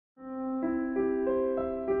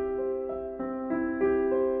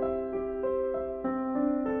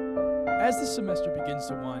As the semester begins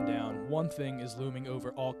to wind down, one thing is looming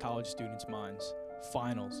over all college students' minds: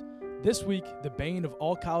 finals. This week, the bane of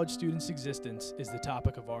all college students' existence is the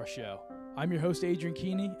topic of our show. I'm your host, Adrian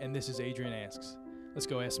Keeney, and this is Adrian Asks. Let's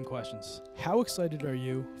go ask some questions. How excited are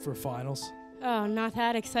you for finals? Oh, not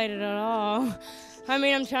that excited at all. I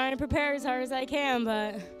mean, I'm trying to prepare as hard as I can,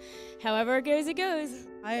 but however it goes, it goes.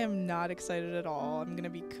 I am not excited at all. I'm going to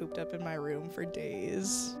be cooped up in my room for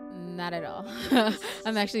days. Not at all.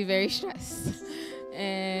 I'm actually very stressed,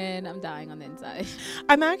 and I'm dying on the inside.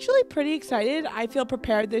 I'm actually pretty excited. I feel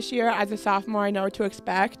prepared this year. As a sophomore, I know what to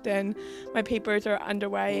expect, and my papers are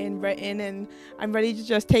underway and written, and I'm ready to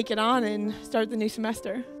just take it on and start the new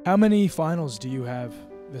semester. How many finals do you have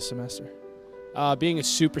this semester? Being a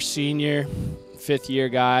super senior, fifth-year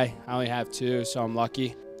guy, I only have 2, so I'm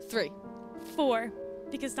lucky. 3. 4,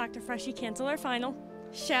 because Dr. Freshie canceled our final.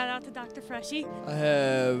 Shout out to Dr. Freshie. I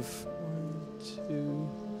have 1, 2,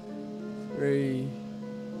 3,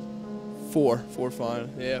 4. 4 finals.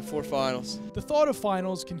 Yeah, 4 finals. The thought of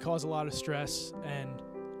finals can cause a lot of stress, and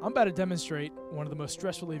I'm about to demonstrate one of the most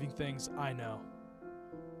stress-relieving things I know.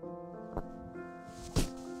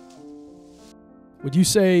 Would you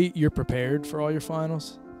say you're prepared for all your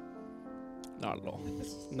finals? Not at all.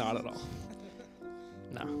 Not at all.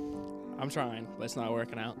 No. I'm trying, but it's not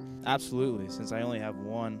working out. Absolutely. Since I only have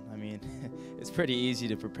 1, I mean, it's pretty easy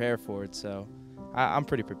to prepare for it, so I'm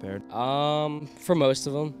pretty prepared. For most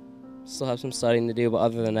of them. Still have some studying to do, but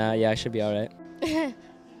other than that, yeah, I should be all right.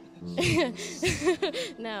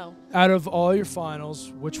 No. Out of all your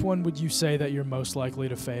finals, which one would you say that you're most likely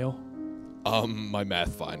to fail? My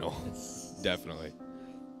math final. Definitely.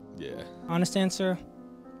 Yeah. Honest answer,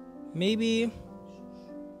 maybe,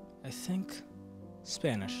 I think,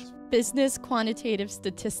 Spanish. Business quantitative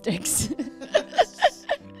statistics.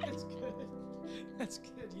 That's good. That's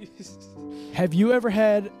good. Have you ever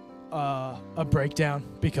had a breakdown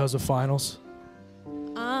because of finals?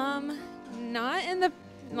 Not in the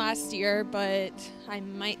last year, but I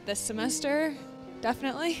might this semester.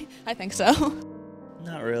 Definitely. I think so.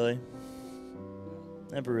 Not really.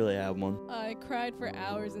 Never really had one. I cried for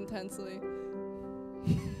hours intensely.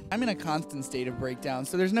 I'm in a constant state of breakdown,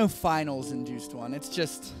 so there's no finals-induced one. It's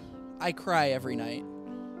just, I cry every night.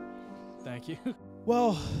 Thank you.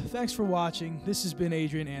 Well, thanks for watching. This has been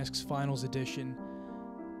Adrian Asks Finals Edition.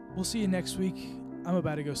 We'll see you next week. I'm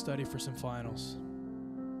about to go study for some finals.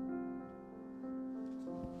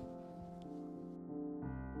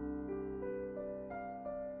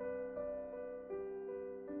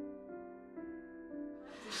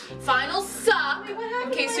 Finals suck.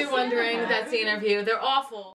 In case you're wondering, that's the interview. They're awful.